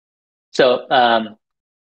So,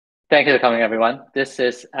 thank you for coming, everyone. This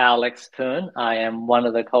is Alex Poon. I am one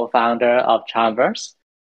of the co-founder of CharmVerse,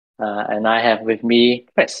 and I have with me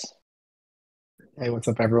Chris. Hey, what's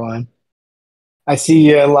up, everyone? I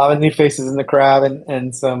see a lot of new faces in the crowd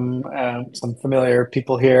and some familiar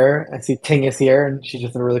people here. I see Ting is here, and she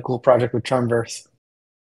just did a really cool project with CharmVerse.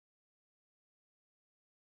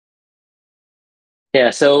 Yeah.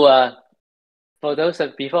 So, for those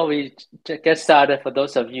of before we get started, for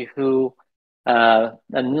those of you who are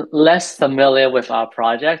less familiar with our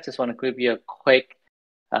project, just want to give you a quick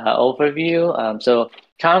overview. So,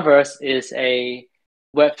 CharmVerse is a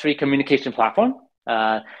Web3 communication platform.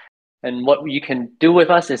 And what you can do with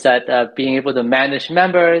us is that being able to manage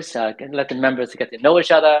members, let the members get to know each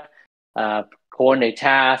other, coordinate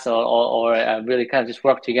tasks, or really kind of just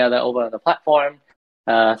work together over the platform,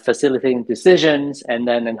 facilitating decisions,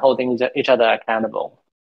 and holding each other accountable.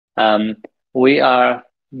 Um, we are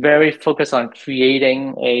very focused on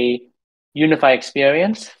creating a unified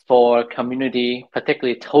experience for community,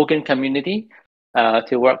 particularly token community,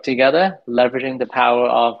 to work together, leveraging the power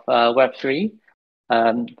of Web3.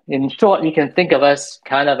 In short, you can think of us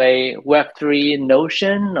kind of a Web3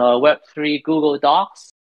 Notion or Web3 Google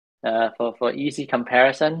Docs for easy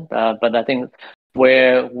comparison. But I think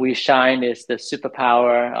where we shine is the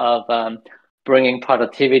superpower of bringing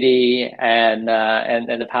productivity and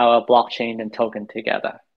the power of blockchain and token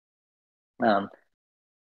together. Um,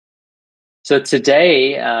 so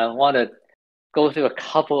today, I want to go through a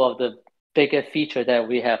couple of the bigger features that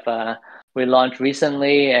we launched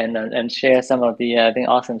recently and share some of the I think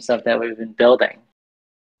awesome stuff that we've been building.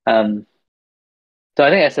 Um, so I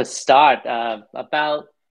think as a start, I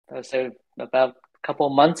would say about a couple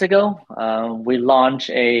of months ago, we launched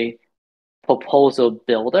a proposal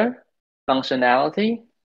builder functionality.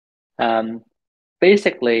 Um,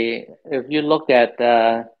 Basically, if you look at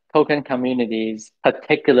token communities,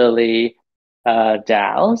 particularly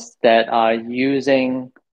DAOs that are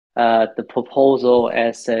using the proposal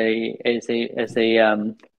as a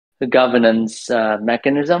governance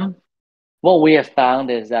mechanism, what we have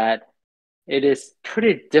found is that it is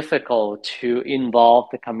pretty difficult to involve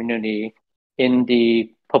the community in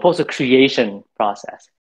the proposal creation process.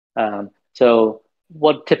 So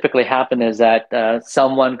what typically happens is that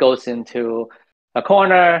someone goes into a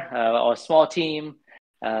corner or a small team,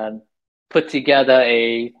 uh, put together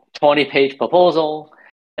a 20-page proposal,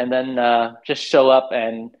 and then just show up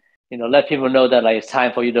and let people know that like it's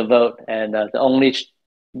time for you to vote. And the only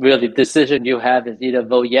really decision you have is either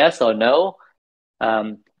vote yes or no,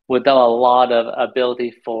 um, without a lot of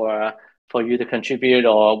ability for you to contribute,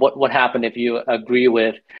 or what happened if you agree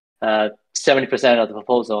with 70% of the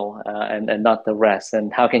proposal and not the rest,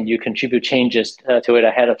 and how can you contribute changes to it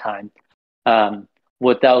ahead of time,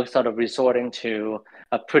 without sort of resorting to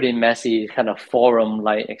a pretty messy kind of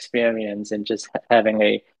forum-like experience and just having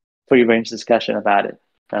a free-range discussion about it.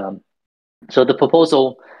 So the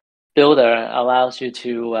proposal builder allows you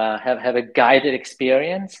to have a guided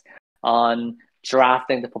experience on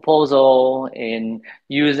drafting the proposal, in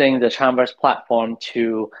using the CharmVerse platform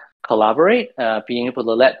to collaborate, being able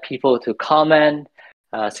to let people to comment,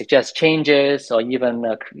 suggest changes, or even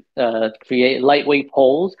create lightweight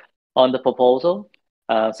polls on the proposal,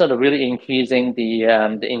 sort of really increasing the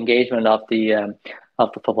engagement of the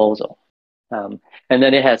proposal. And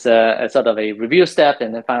then it has a sort of a review step,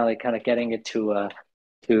 and then finally kind of getting it to a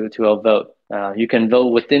vote. You can vote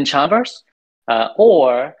within CharmVerse,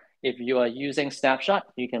 or if you are using Snapshot,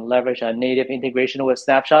 you can leverage a native integration with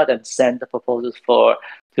Snapshot and send the proposals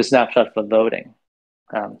to Snapshot for voting.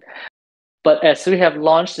 But as we have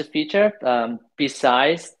launched the feature,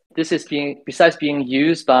 besides being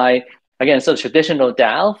used by, again, so traditional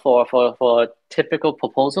DAO for typical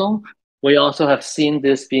proposal, we also have seen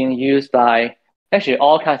this being used by actually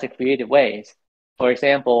all kinds of creative ways. For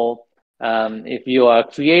example, if you are a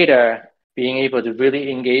creator, being able to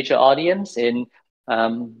really engage your audience in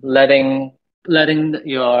letting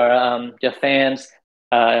your fans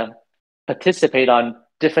uh, participate on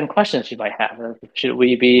different questions you might have. Should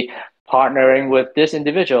we be partnering with this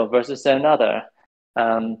individual versus another?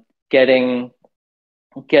 Um, getting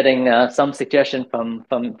getting some suggestion from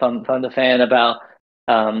the fan about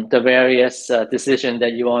the various decisions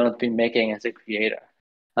that you want to be making as a creator.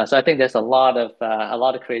 So I think there's a lot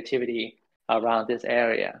of creativity around this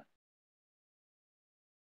area.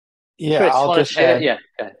 Yeah, Chris, I'll want to just share? add. Yeah,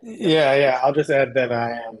 go ahead. Yeah, I'll just add that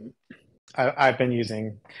I've been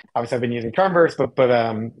using, obviously I've been using CharmVerse,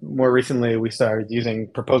 but more recently we started using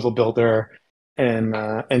Proposal Builder in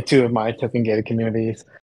two of my token gated communities.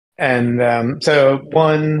 And so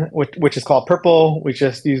one which is called Purple, we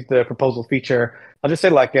just used the proposal feature. I'll just say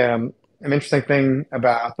an interesting thing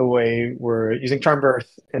about the way we're using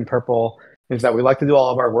CharmVerse in Purple is that we like to do all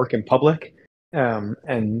of our work in public,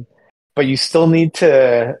 and but you still need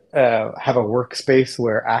to have a workspace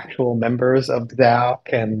where actual members of the DAO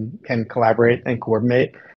can collaborate and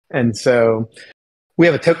coordinate. And so we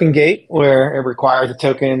have a token gate where it requires a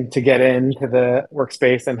token to get into the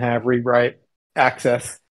workspace and have read-write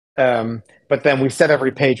access. But then we set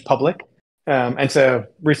every page public. And so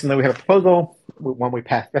recently we had a proposal, one we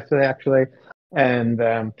passed yesterday actually,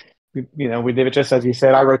 and we did it just as you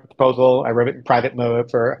said. I wrote the proposal. I wrote it in private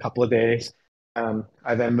mode for a couple of days.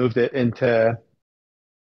 I then moved it into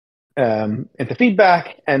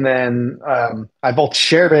feedback, and then I both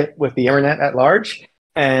shared it with the internet at large,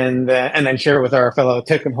 and then share it with our fellow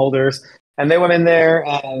token holders. And they went in there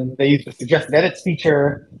and they used the suggested edits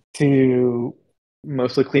feature to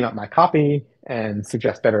mostly clean up my copy and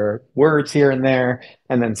suggest better words here and there.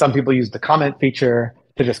 And then some people used the comment feature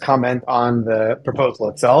to just comment on the proposal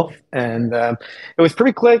itself. And it was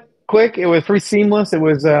pretty quick. It was pretty seamless. It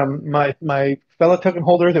was my fellow token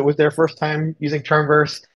holders. It was their first time using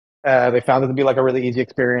CharmVerse. They found it to be like a really easy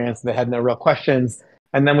experience. They had no real questions,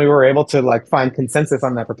 and then we were able to like find consensus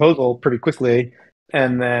on that proposal pretty quickly.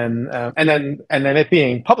 And then it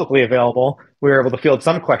being publicly available, we were able to field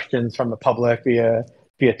some questions from the public via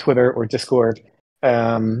Twitter or Discord.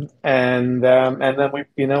 And then we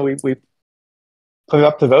put it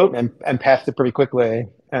up to vote and passed it pretty quickly.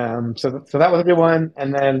 So that was a good one.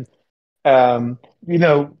 And then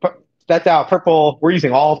that's out Purple. We're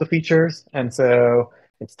using all of the features, and so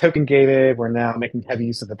it's token gated. We're now making heavy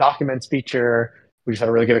use of the documents feature. We just had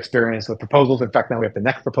a really good experience with proposals. In fact, now we have the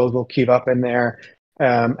next proposal queued up in there.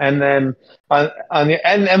 And then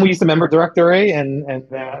and we use the member directory and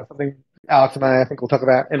something Alex and I think we'll talk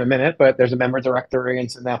about in a minute, but there's a member directory,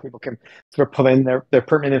 and so now people can sort of put in their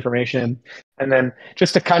pertinent information. And then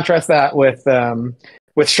just to contrast that with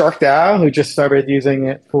Shark DAO, who just started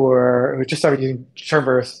using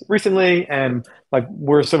CharmVerse recently, and like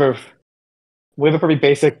we have a pretty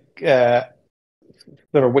basic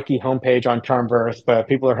sort of wiki homepage on CharmVerse, but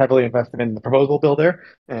people are heavily invested in the proposal builder,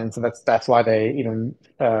 and so that's why they even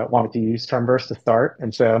wanted to use CharmVerse to start.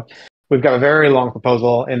 And so we've got a very long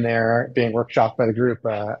proposal in there being workshopped by the group,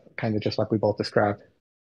 kind of just like we both described.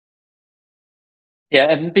 Yeah,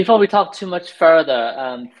 and before we talk too much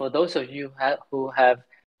further, for those of you who have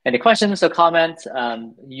any questions or comments,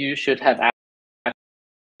 you should have access.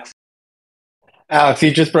 Alex,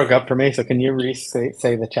 you just broke up for me, so can you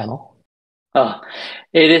say the channel? Oh,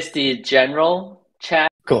 it is the general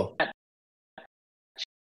chat. Cool.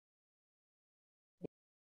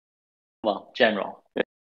 Well, general.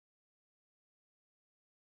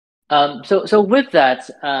 So with that,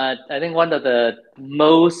 I think one of the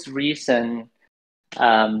most recent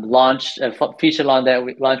feature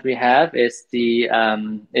launch we have is the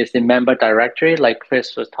member directory, like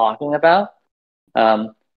Chris was talking about.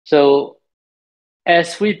 So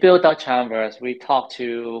as we build our CharmVerse, we talked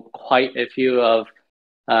to quite a few of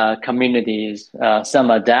communities.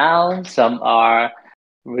 Some are DAO, some are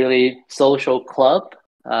really social club,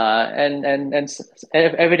 and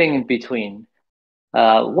everything in between.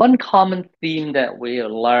 One common theme that we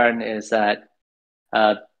learn is that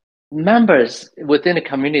members within the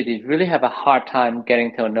community really have a hard time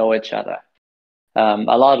getting to know each other. A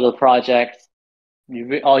lot of the projects,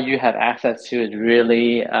 all you have access to is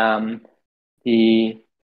really your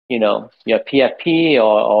PFP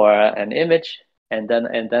or an image, and then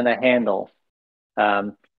a handle.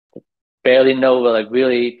 Barely know like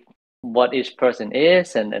really what each person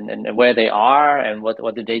is and where they are and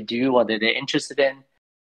what do they do, what are they interested in,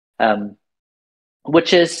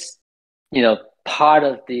 which is part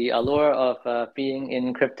of the allure of being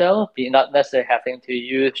in crypto, not necessarily having to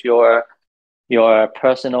use your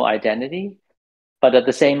personal identity, but at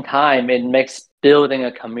the same time, it makes building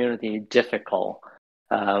a community difficult.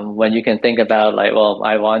 When you can think about like, well,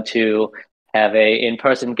 I want to have a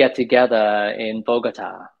in-person get together in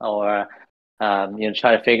Bogota, or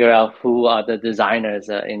try to figure out who are the designers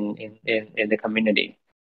in the community.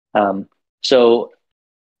 So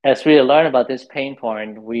as we learn about this pain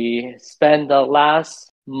point, we spent the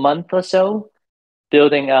last month or so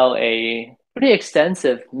building out a pretty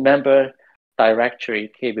extensive member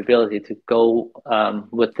directory capability to go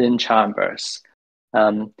within CharmVerse.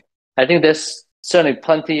 I think there's certainly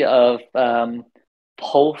plenty of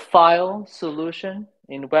profile solution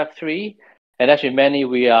in Web3, and actually many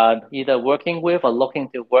we are either working with or looking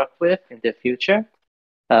to work with in the future.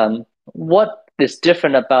 What is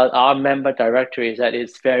different about our member directory is that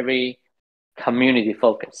it's very community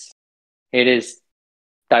focused. It is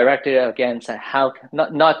directed against how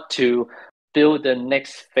not to build the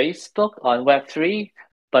next Facebook on Web3,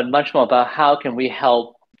 but much more about how can we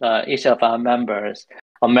help each of our members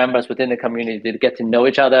or members within the community to get to know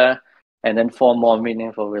each other and then form more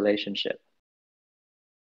meaningful relationship.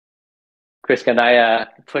 Chris, can I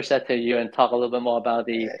push that to you and talk a little bit more about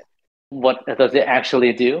the what does it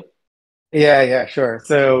actually do? Yeah, sure.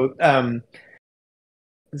 So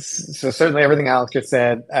certainly everything Alex just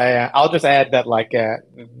said. I'll just add that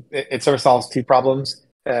it sort of solves two problems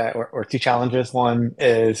or two challenges. One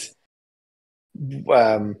is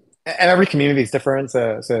and every community is different.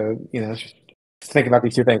 Just think about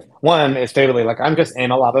these two things. One is totally like I'm just in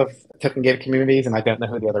a lot of token gated communities and I don't know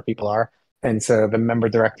who the other people are. And so the member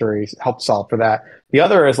directories help solve for that. The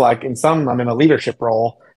other is like in some, I'm in a leadership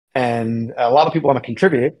role and a lot of people want to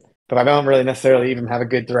contribute, but I don't really necessarily even have a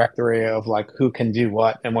good directory of like who can do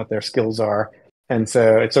what and what their skills are. And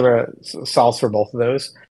so it sort of solves for both of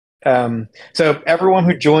those. So everyone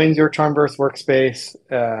who joins your CharmVerse workspace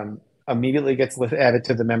immediately gets added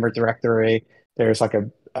to the member directory. There's like a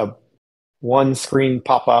one screen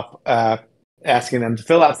pop up asking them to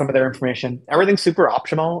fill out some of their information. Everything's super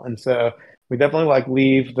optional, and so we definitely like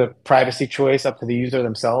leave the privacy choice up to the user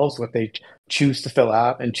themselves, what they choose to fill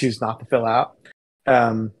out and choose not to fill out.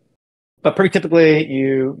 But pretty typically,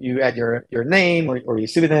 you add your name or your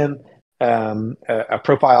pseudonym, a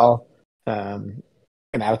profile, an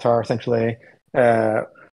avatar essentially.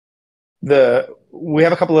 We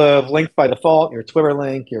have a couple of links by default: your Twitter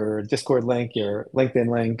link, your Discord link, your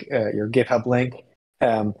LinkedIn link, your GitHub link.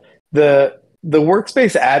 The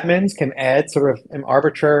workspace admins can add sort of an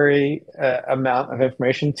arbitrary amount of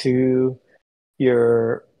information to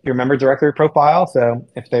your member directory profile. So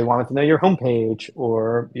if they wanted to know your homepage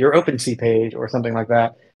or your OpenSea page or something like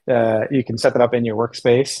that, you can set that up in your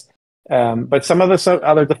workspace. But some of the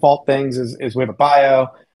other default things is we have a bio.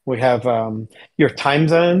 We have your time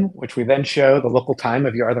zone, which we then show the local time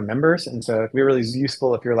of your other members. And so it can be really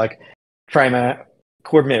useful if you're like trying to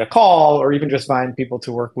coordinate a call or even just find people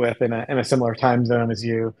to work with in a similar time zone as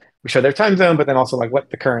you. We show their time zone, but then also like what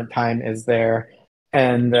the current time is there.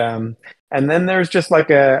 And then there's just like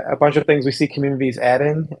a bunch of things we see communities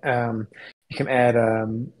adding. You can add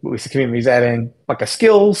we see communities adding like a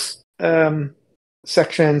skills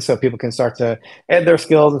section so people can start to add their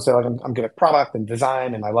skills and say like I'm good at product and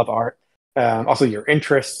design and I love art. Also your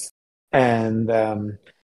interests and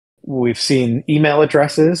we've seen email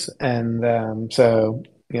addresses and so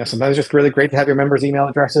sometimes it's just really great to have your members' email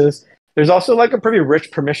addresses. There's also like a pretty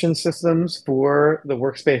rich permission systems for the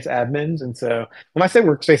workspace admins. And so when I say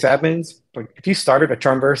workspace admins, like if you started a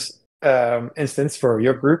CharmVerse instance for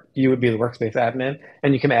your group, you would be the workspace admin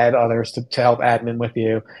and you can add others to help admin with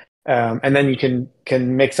you. And then you can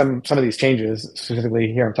make some of these changes.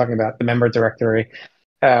 Specifically here, I'm talking about the member directory.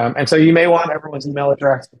 And so you may want everyone's email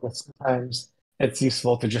address because sometimes it's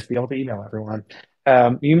useful to just be able to email everyone.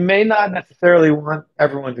 You may not necessarily want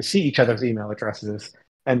everyone to see each other's email addresses.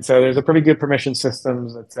 And so there's a pretty good permission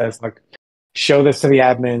systems that says like, show this to the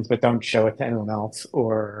admins, but don't show it to anyone else,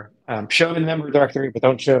 or show the member directory, but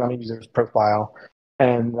don't show it on a user's profile.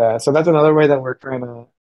 And so that's another way that we're trying to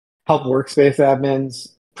help workspace admins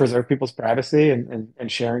preserve people's privacy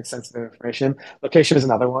and sharing sensitive information. Location is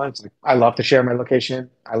another one. It's like, I love to share my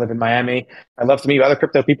location. I live in Miami. I love to meet other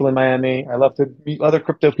crypto people in Miami. I love to meet other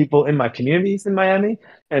crypto people in my communities in Miami.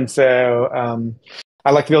 And so I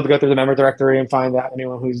like to be able to go through the member directory and find out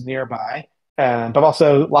anyone who's nearby. But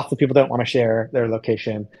also lots of people don't want to share their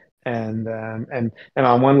location. And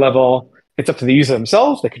on one level, it's up to the user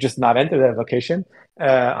themselves. They could just not enter that location.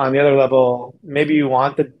 On the other level, maybe you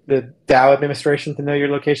want the DAO administration to know your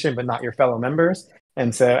location, but not your fellow members.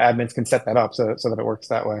 And so admins can set that up so that it works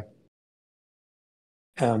that way.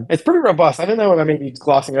 It's pretty robust. I don't know what I may be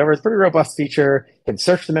glossing over. It's a pretty robust feature. You can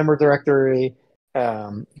search the member directory.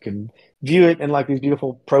 You can view it in like these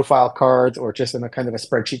beautiful profile cards or just in a kind of a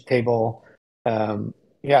spreadsheet table.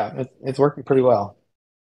 It's working pretty well.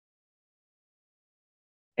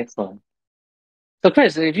 Excellent. So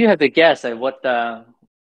Chris, if you had to guess at what are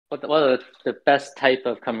the best type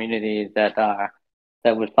of community that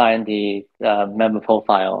would find the member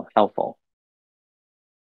profile helpful?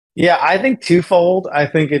 Yeah, I think twofold. I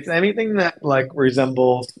think it's anything that like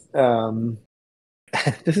resembles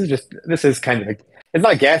this is kind of it's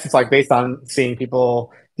not a guess, it's like based on seeing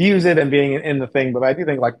people use it and being in the thing, but I do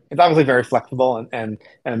think like it's obviously very flexible and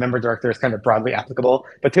a member director is kind of broadly applicable.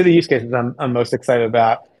 But to the use cases I'm most excited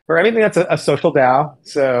about, or anything that's a social DAO.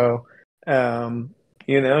 So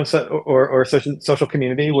or social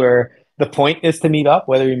community where the point is to meet up,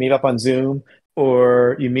 whether you meet up on Zoom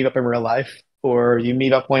or you meet up in real life or you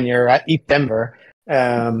meet up when you're at ETH Denver.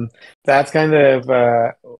 That's kind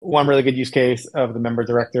of one really good use case of the member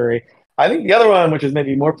directory. I think the other one, which is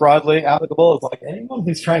maybe more broadly applicable, is like anyone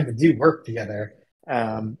who's trying to do work together,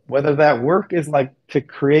 whether that work is like to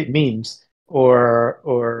create memes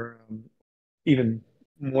or even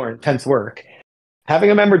more intense work,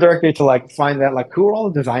 having a member directory to like find out like who are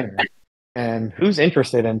all the designers and who's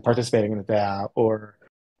interested in participating in the DAO, or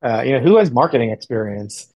who has marketing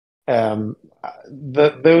experience.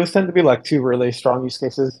 Those tend to be like two really strong use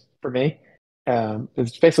cases for me.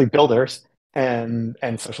 It's basically builders and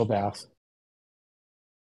social DAOs.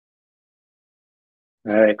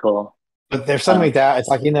 Very cool. But there's so many Um, DAO. It's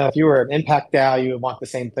like, if you were an impact DAO, you would want the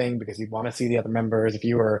same thing because you'd want to see the other members. If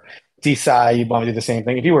you were DeSci, you'd want to do the same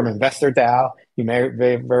thing. If you were an investor DAO, you may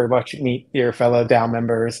very much meet your fellow DAO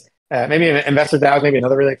members. Maybe an investor DAO is maybe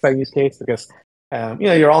another really exciting use case because,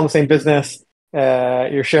 you're all in the same business.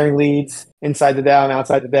 You're sharing leads inside the DAO and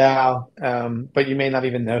outside the DAO, but you may not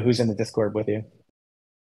even know who's in the Discord with you.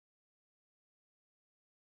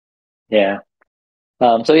 yeah.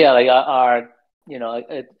 So yeah, like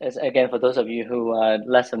as again for those of you who are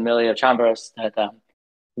less familiar with CharmVerse, that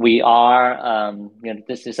we are,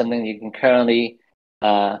 this is something you can currently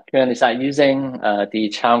start using. The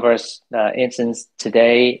CharmVerse instance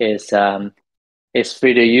today is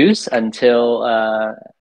free to use until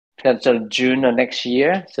June of next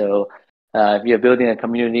year. So if you're building a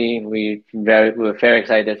community, we're very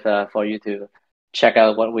excited for you to check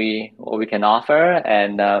out what we can offer,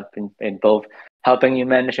 and in both helping you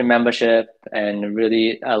manage your membership and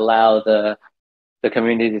really allow the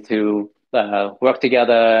community to work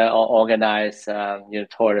together or organize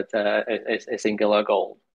toward a singular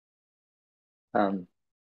goal. Um,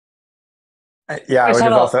 Yeah, I Chris, would how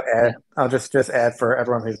just about also add, yeah, I'll just add for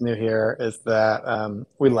everyone who's new here is that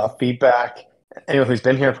we love feedback. Anyone who's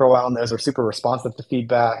been here for a while knows we're super responsive to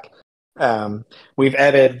feedback. We've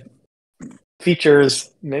added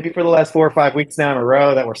features maybe for the last 4 or 5 weeks now in a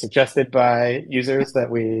row that were suggested by users that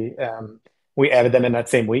we added them in that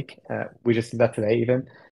same week. We just did that today even.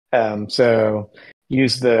 So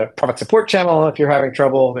use the product support channel if you're having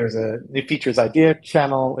trouble. There's a new features idea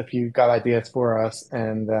channel if you've got ideas for us.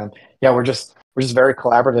 And yeah, we're just very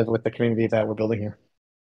collaborative with the community that we're building here.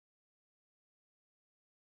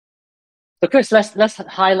 so Chris, let's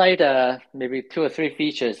highlight maybe two or three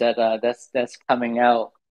features that's coming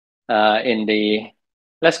out in the,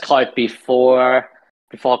 let's call it before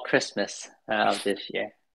Christmas of this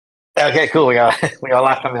year. Okay, cool. We got a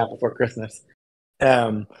lot coming out before Christmas.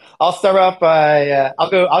 I'll start off by I'll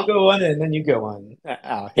go one and then you go on,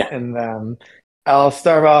 Alex. Yeah, And I'll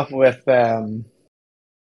start off with I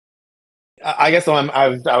guess the one I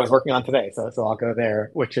was working on today, so I'll go there,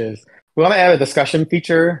 which is we want to add a discussion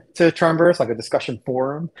feature to CharmVerse, like a discussion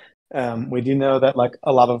forum. We do know that like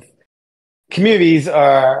a lot of communities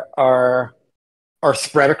are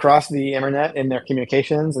spread across the internet in their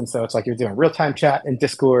communications. And so it's like you're doing real time chat in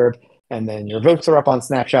Discord, and then your votes are up on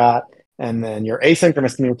Snapchat, and then your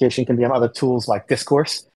asynchronous communication can be on other tools like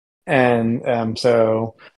Discourse. And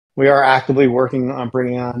so we are actively working on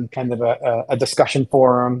bringing on kind of a discussion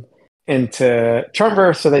forum into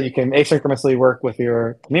Charmverse so that you can asynchronously work with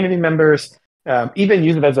your community members, even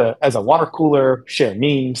use it as a water cooler, share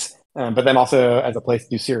memes, but then also as a place to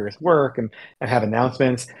do serious work and have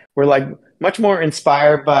announcements. We're like much more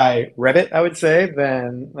inspired by Reddit, I would say,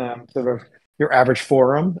 than sort of your average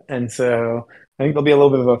forum. And so I think there'll be a little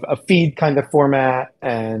bit of a feed kind of format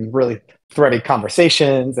and really threaded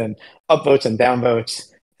conversations and upvotes and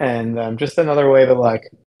downvotes. And just another way to like,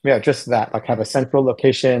 yeah, just that, like have a central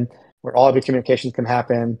location where all of your communications can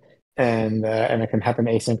happen and it can happen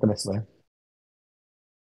asynchronously.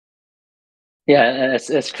 yeah. And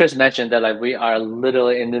as Chris mentioned, that like we are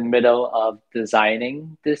literally in the middle of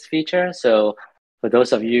designing this feature. So for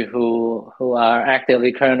those of you who are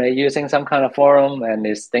actively currently using some kind of forum and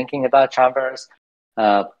is thinking about Charmverse,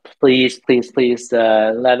 uh, please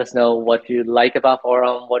let us know what you like about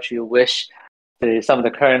forum, what you wish some of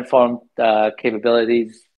the current forum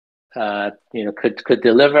capabilities could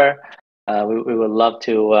deliver. We would love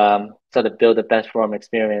to sort of build the best forum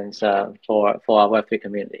experience for our Web3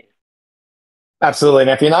 community. Absolutely. And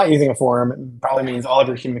if you're not using a forum, it probably means all of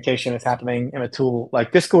your communication is happening in a tool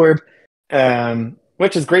like Discord,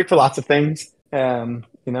 which is great for lots of things.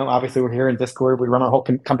 Obviously we're here in Discord. We run our whole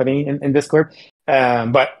company in Discord,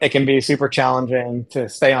 but it can be super challenging to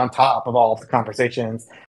stay on top of all of the conversations,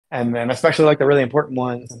 and then especially like the really important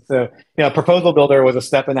ones. And so, Proposal Builder was a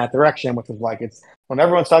step in that direction, which was like it's when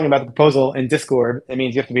everyone's talking about the proposal in Discord, it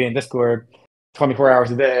means you have to be in Discord 24 hours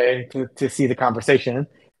a day to see the conversation.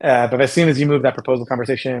 But as soon as you move that proposal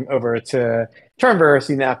conversation over to CharmVerse,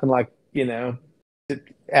 you now can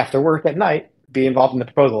after work at night, be involved in the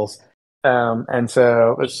proposals. And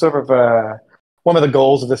so it's sort of one of the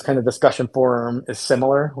goals of this kind of discussion forum is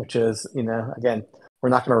similar, which is, again, we're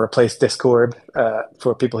not going to replace Discord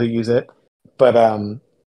for people who use it, but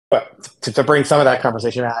to bring some of that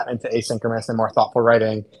conversation out into asynchronous and more thoughtful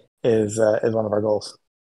writing is one of our goals.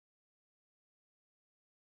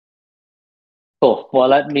 Cool.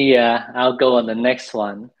 Well, I'll go on the next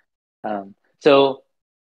one. So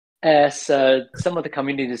as some of the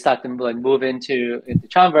communities start to like move into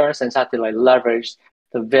CharmVerse and start to like leverage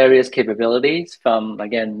the various capabilities from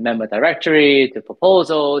again member directory to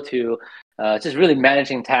proposal to just really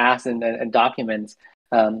managing tasks and documents,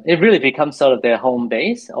 it really becomes sort of their home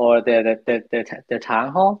base or their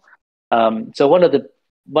town hall. So one of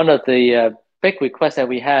the big requests that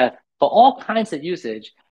we have for all kinds of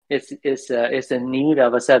usage is the need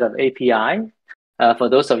of a set of API for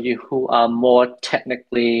those of you who are more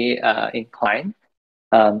technically inclined.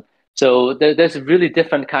 Um, so there's really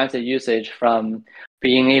different kinds of usage from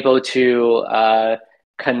being able to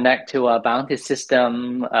connect to a bounty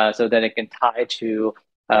system so that it can tie to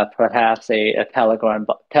perhaps a Telegram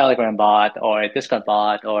bot or a Discord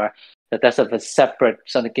bot or that that's of a separate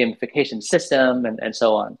sort of gamification system and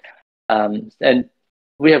so on. And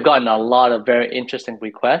we have gotten a lot of very interesting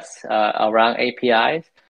requests around APIs.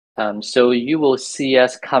 So you will see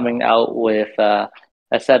us coming out with a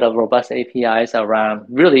set of robust APIs around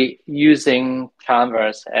really using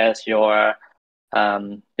CharmVerse as your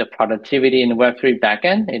productivity in the Web3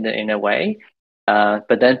 backend in a way,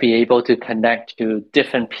 but then be able to connect to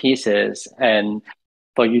different pieces and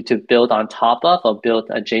for you to build on top of or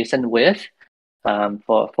build adjacent with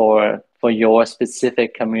for your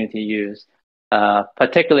specific community use.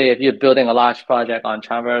 Particularly if you're building a large project on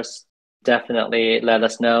CharmVerse, definitely let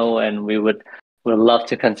us know, and we'd love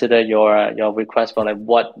to consider your request for like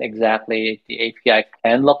what exactly the API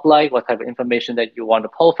can look like, what type of information that you want to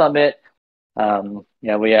pull from it.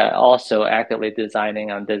 Yeah, we are also actively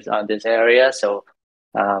designing on this area, so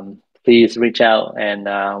please reach out, and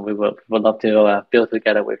we would love to build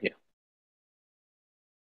together with you.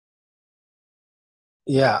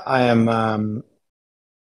 Yeah, I am.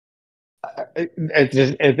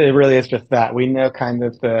 It really is just that we know kind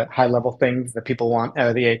of the high level things that people want out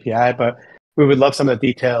of the API, but we would love some of the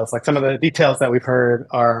details. Like some of the details that we've heard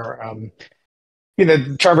are,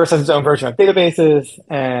 Chartverse has its own version of databases,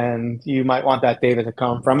 and you might want that data to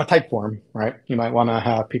come from a type form, right? You might want to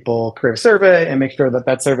have people create a survey and make sure that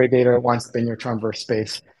that survey data winds up in your Chartverse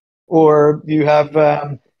space, or you have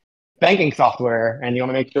banking software, and you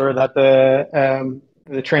want to make sure that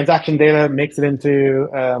the transaction data makes it into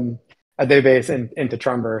a database into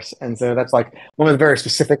CharmVerse. And so that's like one of the very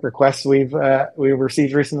specific requests we've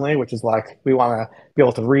received recently, which is like we want to be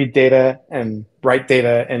able to read data and write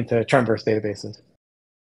data into CharmVerse databases.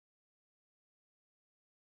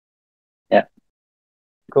 Yeah.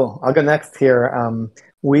 Cool. I'll go next here.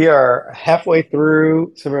 We are halfway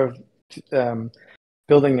through sort of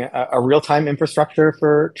building a real-time infrastructure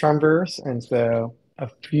for CharmVerse. And so a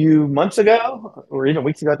few months ago, or even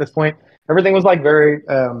weeks ago at this point, everything was like very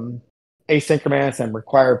asynchronous and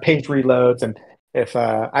required page reloads. And if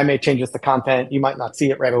I made changes to content, you might not see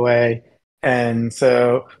it right away. And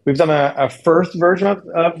so we've done a first version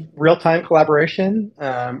of real-time collaboration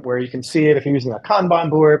where you can see it if you're using a Kanban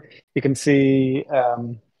board. You can see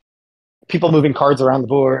people moving cards around the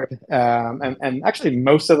board. And actually,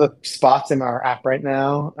 most of the spots in our app right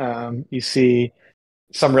now, you see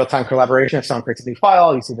some real-time collaboration. If someone creates a new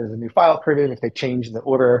file, you see there's a new file created. If they change the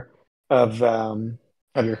order of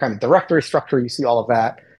your kind of directory structure, you see all of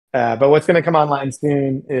that. But what's going to come online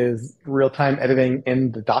soon is real-time editing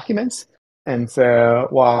in the documents. And so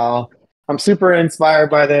while I'm super inspired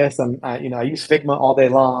by this, I use Figma all day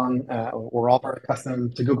long. We're all very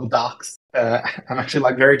accustomed to Google Docs. I'm actually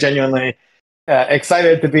like very genuinely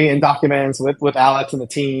excited to be in documents with Alex and the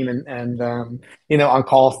team and on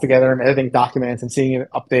calls together and editing documents and seeing it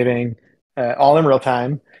updating all in real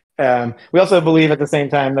time. We also believe at the same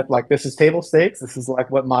time that like this is table stakes. This is like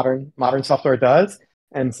what modern software does.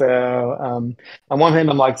 And so on one hand,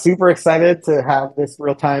 I'm like super excited to have this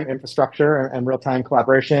real time infrastructure and real time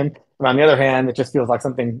collaboration. And on the other hand, it just feels like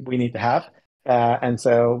something we need to have. And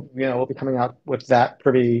so we'll be coming out with that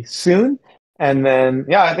pretty soon. And then,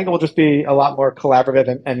 yeah, I think it will just be a lot more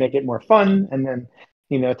collaborative and make it more fun. And then,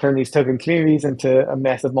 turn these token communities into a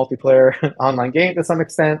massive multiplayer online game to some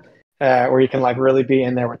extent, where you can like really be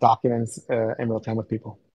in there with documents in real time with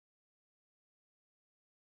people.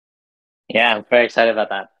 Yeah, I'm very excited about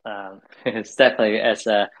that. It's definitely as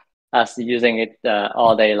us using it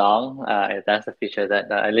all day long. That's a feature that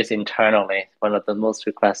at least internally, one of the most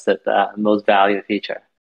requested, most valued feature.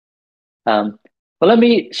 Um, but let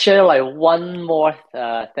me share like one more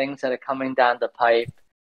things that are coming down the pipe.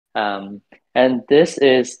 Um, and this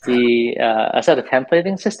is the a sort of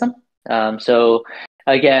templating system. So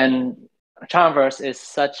again, CharmVerse is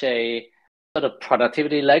such a sort of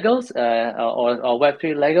productivity Legos or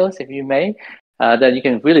Web3 Legos, if you may, that you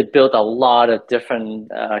can really build a lot of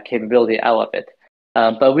different capability out of it.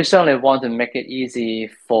 But we certainly want to make it easy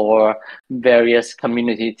for various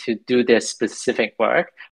community to do their specific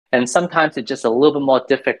work. And sometimes it's just a little bit more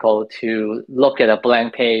difficult to look at a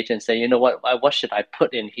blank page and say, you know what should I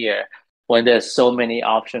put in here when there's so many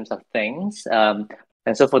options of things.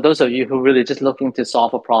 And so for those of you who really just looking to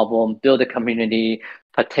solve a problem, build a community,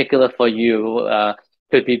 particular for you,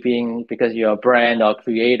 could be being because you're a brand or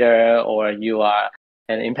creator, or you are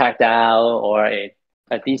an impact DAO or a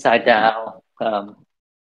DeSci DAO.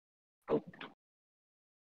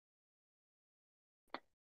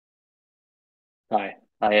 Sorry,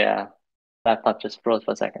 my laptop just froze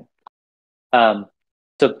for a second. Um,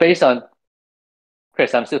 so based on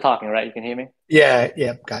Chris, I'm still talking, right? You can hear me? Yeah,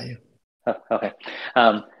 yeah, got you. Oh, okay.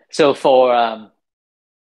 So for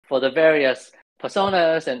the various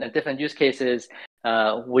personas and different use cases,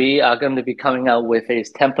 we are going to be coming out with a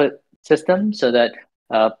template system so that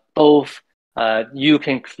both you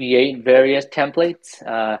can create various templates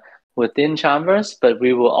within CharmVerse, but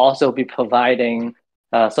we will also be providing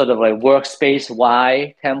sort of like workspace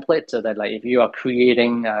wide template so that like if you are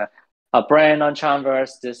creating a brand on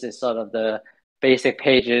CharmVerse, this is sort of the basic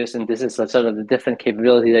pages, and this is sort of the different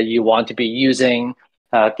capability that you want to be using,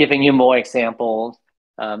 giving you more examples,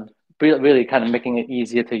 um, really kind of making it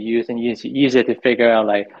easier to use and easier to figure out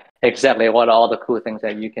like exactly what are all the cool things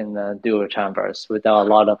that you can do with CharmVerse without a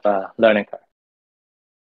lot of learning curve.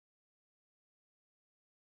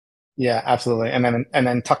 Yeah, absolutely. And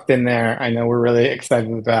then tucked in there, I know we're really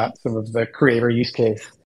excited about some of the creator use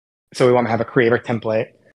case. So we want to have a creator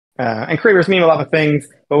template. And creators mean a lot of things,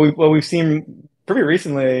 but what we've seen pretty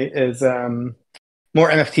recently is more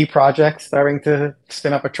NFT projects starting to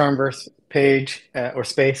spin up a Charmverse page or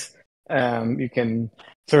space. You can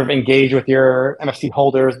sort of engage with your NFT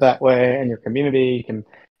holders that way and your community. You can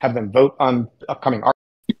have them vote on upcoming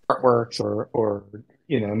artworks or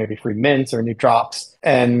maybe free mints or new drops.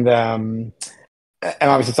 And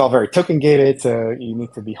obviously it's all very token gated, so you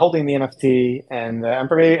need to be holding the NFT. And I'm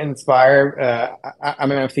pretty inspired.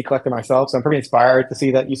 I'm an NFT collector myself, so I'm pretty inspired to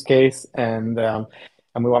see that use case. And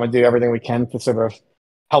we want to do everything we can to sort of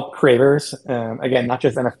help creators. Again, not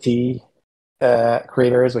just NFT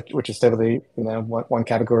creators, which is totally one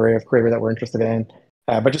category of creator that we're interested in,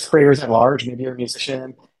 but just creators at large. Maybe you're a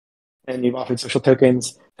musician and you've offered social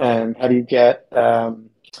tokens. And how do you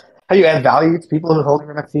add value to people who are holding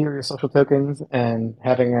your NFT or your social tokens, and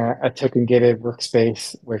having a token gated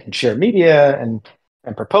workspace where you can share media and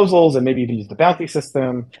proposals, and maybe even use the bounty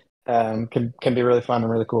system, can be really fun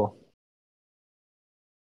and really cool.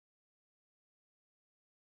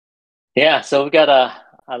 Yeah, so we've got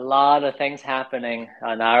a lot of things happening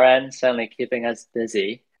on our end, certainly keeping us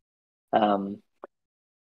busy. Um,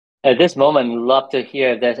 at this moment, love to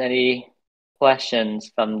hear if there's any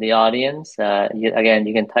questions from the audience. Again,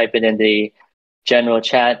 you can type it in the general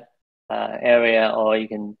chat area, or I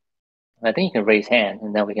think you can raise hand,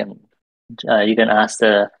 and then you can ask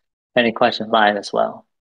any question live as well.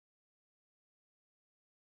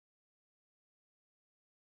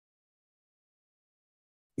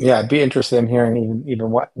 Yeah, I'd be interested in hearing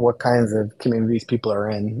even what kinds of communities people are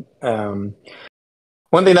in.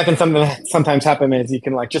 One thing that can sometimes happen is you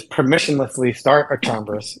can like just permissionlessly start a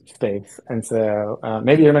Charmverse space. And so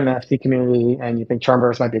maybe you're in an NFT community and you think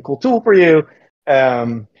Charmverse might be a cool tool for you.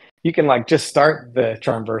 You can like just start the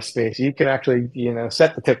Charmverse space. You can actually,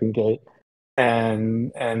 set the token gate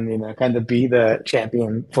and kind of be the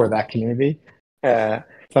champion for that community.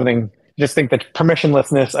 Something just think that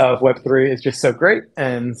permissionlessness of Web3 is just so great.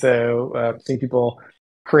 And so seeing people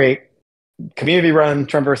create community run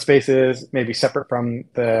Trimverse spaces, maybe separate from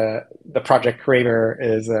the project creator,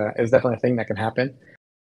 is definitely a thing that can happen.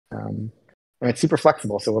 And it's super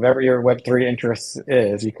flexible. So whatever your Web3 interest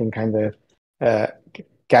is, you can kind of uh,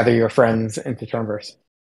 gather your friends into Trimverse.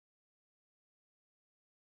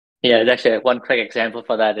 Yeah, it's actually one quick example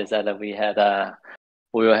for that is that we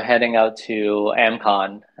were heading out to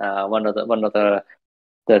AmCon, one of the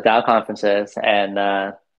DAO conferences, and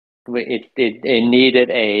it needed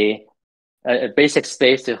a basic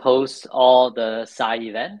space to host all the sci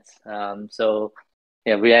events. So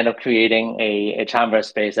yeah, we end up creating a chamber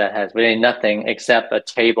space that has really nothing except a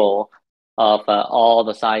table of all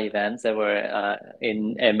the sci events that were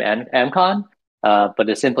in AmCon, but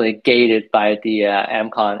it's simply gated by the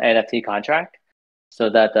AmCon NFT contract. so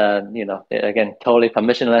that again, totally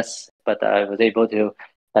permissionless, but I was able to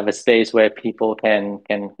have a space where people can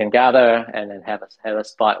gather and then have a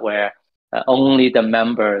spot where only the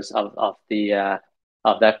members of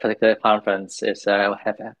that particular conference is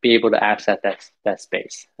be able to access that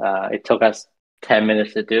space. It took us 10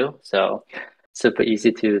 minutes to do, so super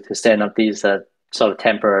easy to stand up these sort of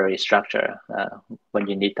temporary structure when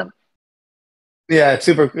you need them. Yeah, it's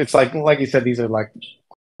super. It's like you said, these are like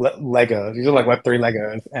Legos. These are like Web3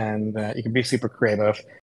 Legos, and you can be super creative.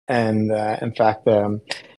 And in fact,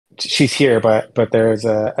 she's here, but there's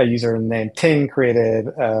a user named Ting created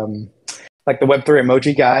like the Web3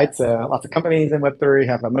 emoji guide. So lots of companies in Web3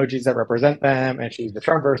 have emojis that represent them, and she used the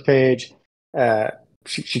CharmVerse page. Uh,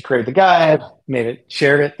 she created the guide,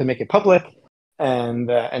 shared it to make it public, and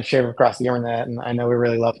shared it across the internet. And I know we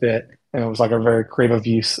really loved it, and it was like a very creative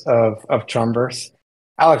use of CharmVerse.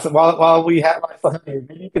 Alex, while we have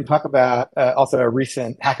maybe you can talk about also a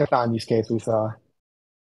recent hackathon use case we saw.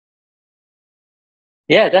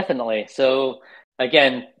 Yeah, definitely. So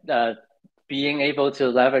again, being able to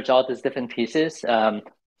leverage all these different pieces.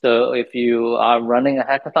 So if you are running a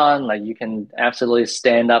hackathon, like you can absolutely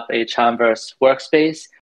stand up a CharmVerse workspace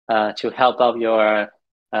to help out your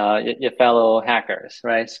fellow hackers,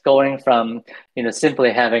 right? It's going from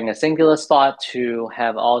simply having a singular spot to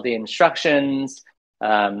have all the instructions,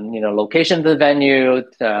 location of the venue,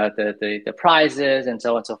 the prizes, and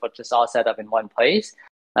so on and so forth, just all set up in one place.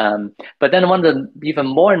 But then one of the even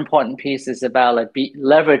more important pieces is about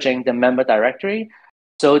leveraging the member directory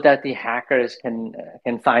so that the hackers can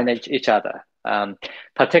find each other.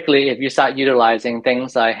 Particularly if you start utilizing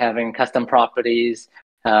things like having custom properties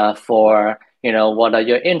for what are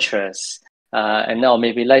your interests, and now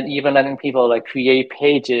maybe even letting people create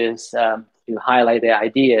pages to highlight their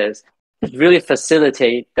ideas, to really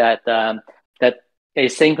facilitate that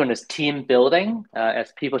asynchronous team building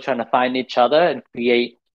as people trying to find each other and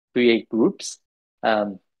create groups.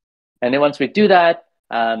 Um, and then once we do that,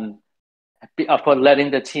 of course,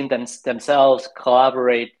 letting the team themselves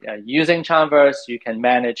collaborate using CharmVerse, you can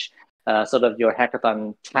manage sort of your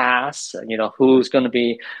hackathon tasks. Who's going to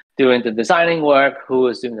be doing the designing work, who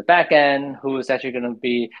is doing the back end, who is actually going to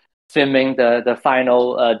be filming the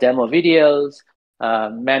final demo videos,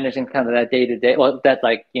 managing kind of that day to day, well, that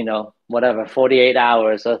whatever 48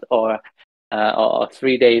 hours or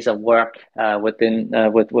 3 days of work within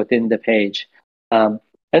the page.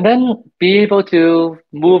 And then be able to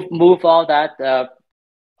move all that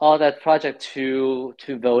project to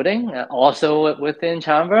voting also within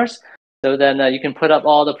CharmVerse. So then you can put up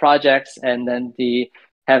all the projects and then the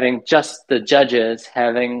having just the judges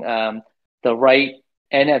having the right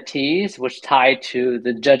NFTs which tie to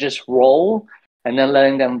the judges' role, and then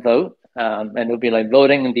letting them vote. And it'll be like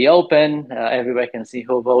voting in the open. Everybody can see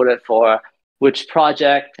who voted for which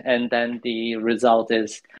project, and then the result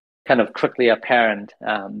is kind of quickly apparent,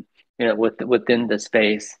 within the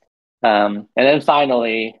space. And then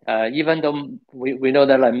finally, even though we know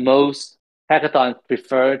that most hackathons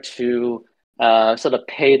prefer to sort of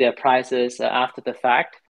pay their prices after the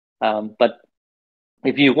fact, but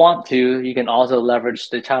if you want to, you can also leverage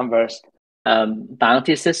the CharmVerse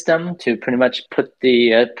bounty system to pretty much put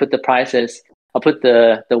the prices or put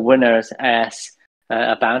the winners as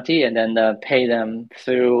a bounty, and then pay them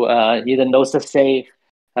through either Notes of Safe,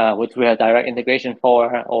 which we have direct integration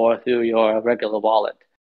for, or through your regular wallet.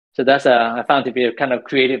 So I found to be a kind of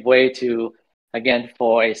creative way to, again,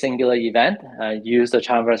 for a singular event, use the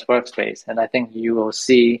CharmVerse workspace. And I think you will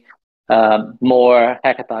see more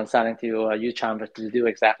hackathons starting to use CharmVerse to do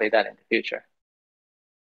exactly that in the future.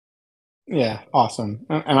 Yeah, awesome.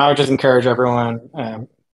 And I would just encourage everyone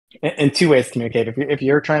in two ways to communicate. If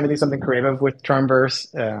you're trying to do something creative with Charmverse,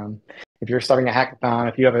 if you're starting a hackathon,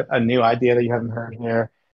 if you have a new idea that you haven't heard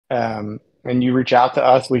here, and you reach out to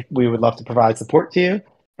us, we would love to provide support to you.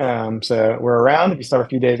 So we're around. If you start a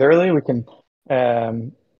few days early, we can,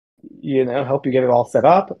 help you get it all set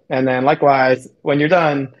up. And then likewise, when you're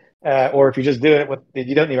done, or if you just do it if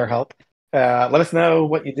you don't need our help, let us know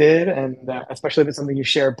what you did, and especially if it's something you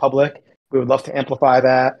shared public, we would love to amplify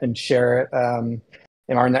that and share it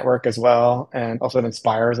in our network as well. And also, it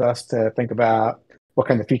inspires us to think about what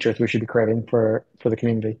kind of features we should be creating for the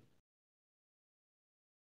community.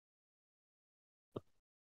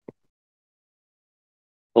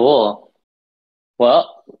 Cool.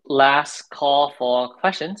 Well, last call for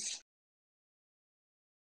questions.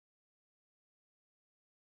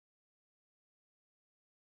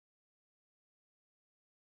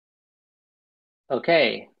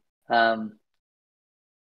 Okay. Um,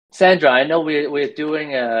 Sandra, I know we're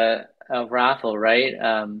doing a raffle, right?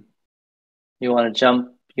 You want to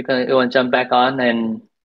you want to jump back on and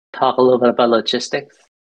talk a little bit about logistics?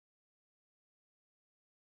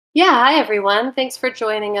 Yeah, hi everyone. Thanks for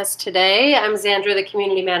joining us today. I'm Xandra, the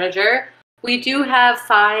community manager. We do have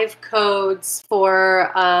 5 codes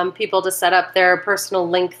for people to set up their personal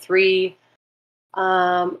Link3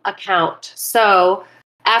 account. So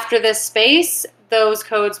after this space, those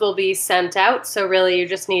codes will be sent out. So really you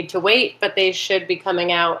just need to wait, but they should be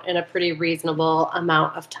coming out in a pretty reasonable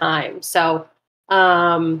amount of time. So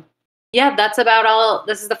yeah, that's about all.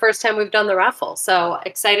 This is the first time we've done the raffle. So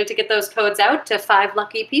excited to get those codes out to 5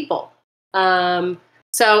 lucky people.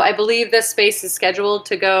 So I believe this space is scheduled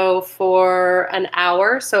to go for an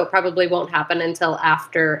hour, so it probably won't happen until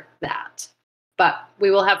after that. But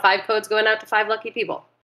we will have 5 codes going out to 5 lucky people.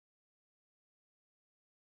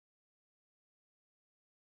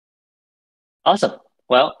 Awesome.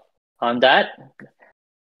 Well, on that,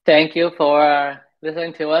 thank you for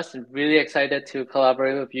listening to us. Really excited to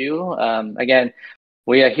collaborate with you. Again,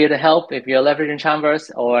 we are here to help if you're leveraging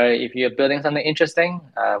CharmVerse or if you're building something interesting.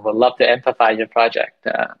 We'd love to amplify your project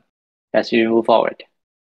as you move forward.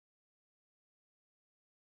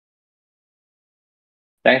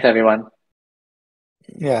 Thanks, everyone.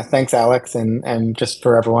 Yeah, thanks, Alex, and just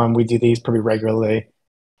for everyone, we do these pretty regularly.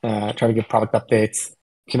 Try to give product updates.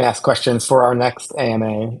 You can ask questions for our next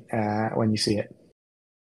AMA when you see it.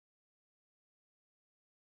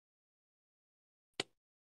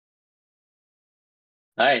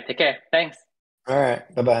 All right, take care. Thanks. All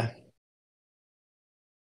right, bye bye.